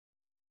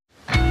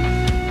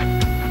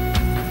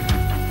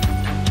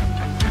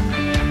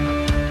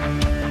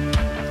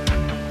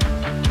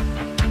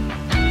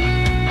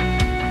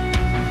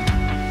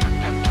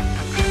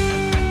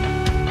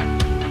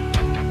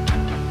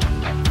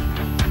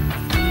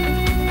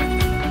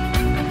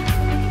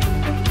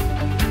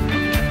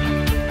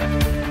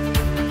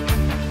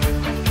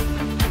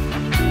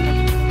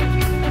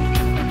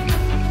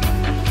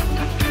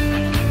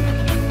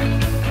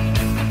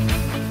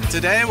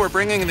Today we're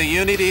bringing the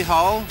Unity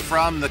hull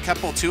from the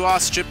Keppel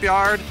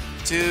shipyard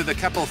to the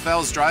Keppel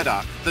FELS dry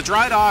dock. The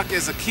dry dock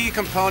is a key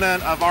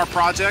component of our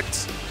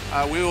project.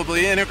 We will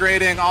be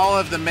integrating all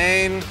of the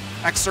main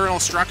external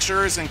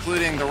structures,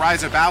 including the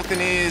riser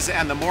balconies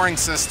and the mooring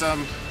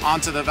system,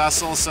 onto the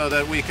vessel so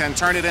that we can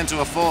turn it into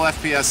a full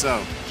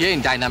FPSO. Here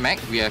in Dynamac,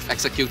 we have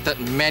executed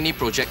many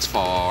projects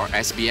for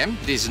SBM.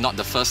 This is not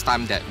the first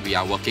time that we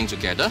are working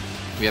together.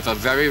 We have a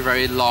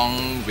very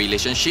long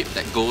relationship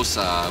that goes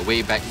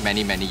way back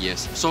many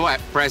years. So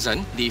at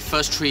present, the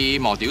first 3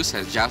 modules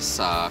have just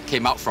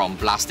came out from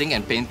blasting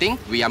and painting.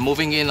 We are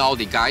moving in all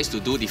the guys to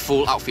do the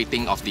full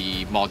outfitting of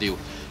the module.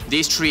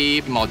 These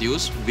 3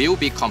 modules will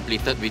be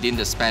completed within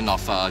the span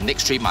of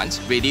next 3 months,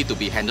 ready to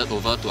be handed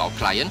over to our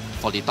client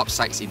for the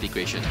topsides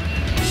integration.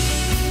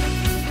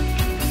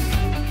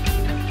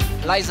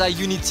 Liza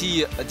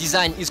Unity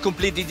design is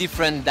completely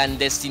different than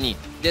Destiny.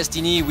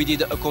 Destiny, we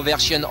did a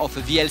conversion of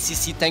a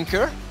VLCC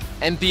tanker.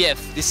 MPF,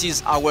 this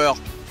is our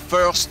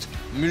first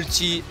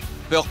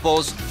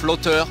multi-purpose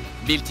floater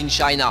built in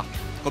China.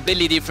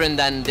 Completely different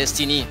than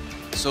Destiny.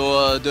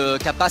 So the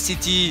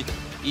capacity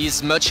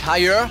is much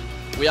higher.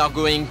 We are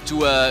going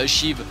to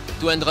achieve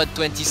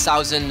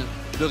 220,000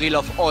 barrels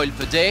of oil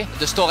per day.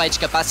 The storage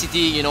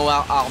capacity,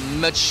 are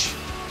much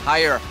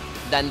higher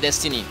than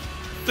Destiny.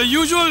 The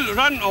usual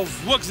run of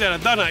works that are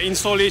done are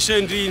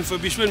installation,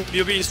 refurbishment.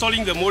 We'll be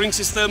installing the mooring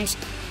systems.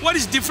 What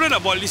is different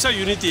about Liza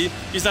Unity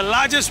is the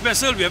largest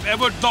vessel we have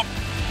ever docked.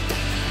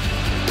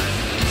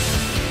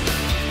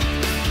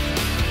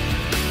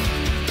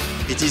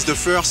 It is the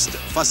first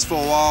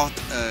Fast4Ward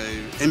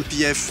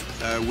MPF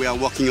we are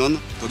working on.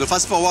 So the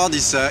Fast4Ward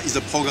is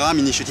a program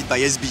initiated by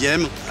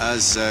SBM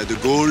as the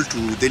goal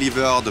to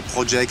deliver the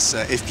project's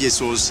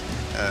FPSOs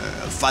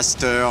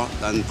faster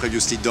than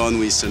previously done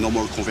with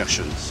normal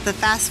conversions. The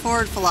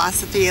Fast4Ward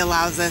philosophy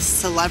allows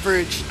us to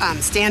leverage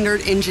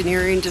standard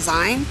engineering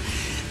design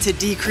to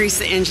decrease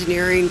the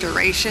engineering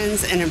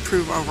durations and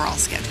improve overall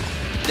schedule.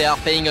 They are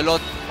paying a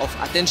lot of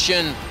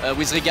attention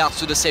with regards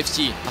to the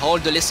safety. All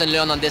the lessons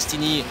learned on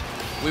Destiny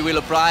we will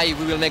apply.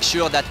 We will make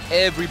sure that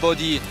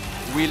everybody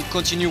will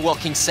continue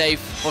working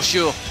safe. For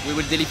sure, we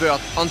will deliver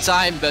on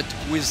time, but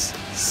with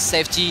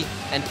safety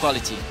and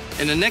quality.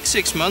 In the next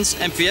 6 months,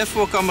 MPF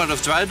will come out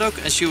of dry dock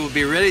and she will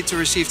be ready to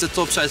receive the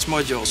topsides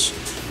modules.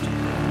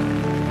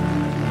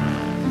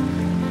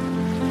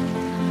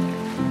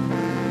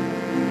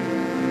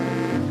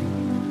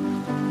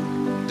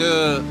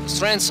 The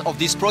strength of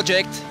this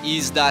project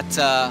is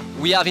that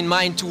we have in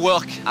mind to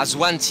work as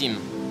one team.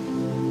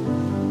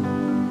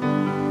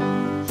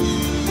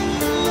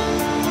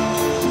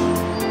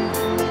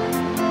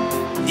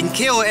 In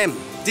KOM,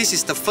 this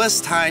is the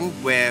first time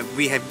where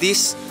we have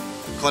this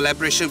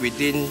collaboration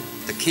within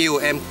the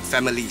KOM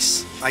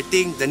families. I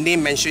think the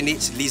name mentioned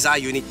it, Liza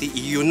Unity, it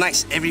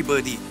unites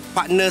everybody.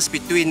 Partners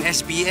between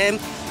SBM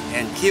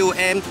and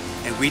KOM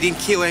and within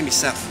KOM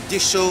itself.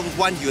 This shows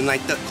one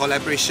united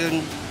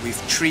collaboration with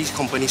 3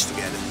 companies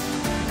together.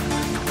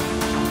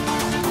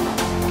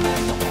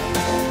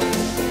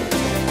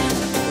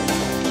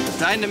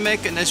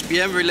 Dynamac and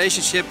SBM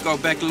relationship go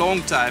back a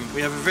long time.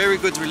 We have a very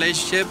good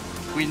relationship.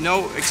 We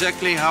know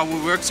exactly how we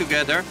work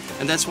together,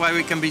 and that's why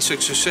we can be so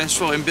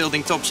successful in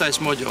building topsides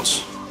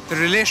modules. The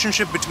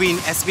relationship between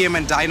SBM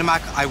and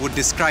Dynamac I would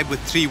describe with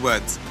 3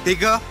 words: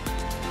 bigger,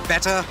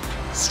 better,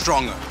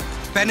 stronger.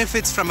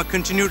 Benefits from a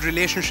continued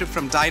relationship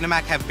from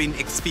Dynamac have been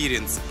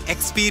experience.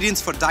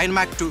 Experience for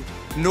Dynamac to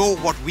know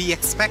what we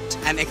expect,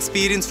 and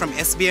experience from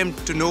SBM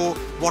to know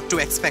what to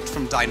expect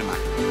from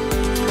Dynamac.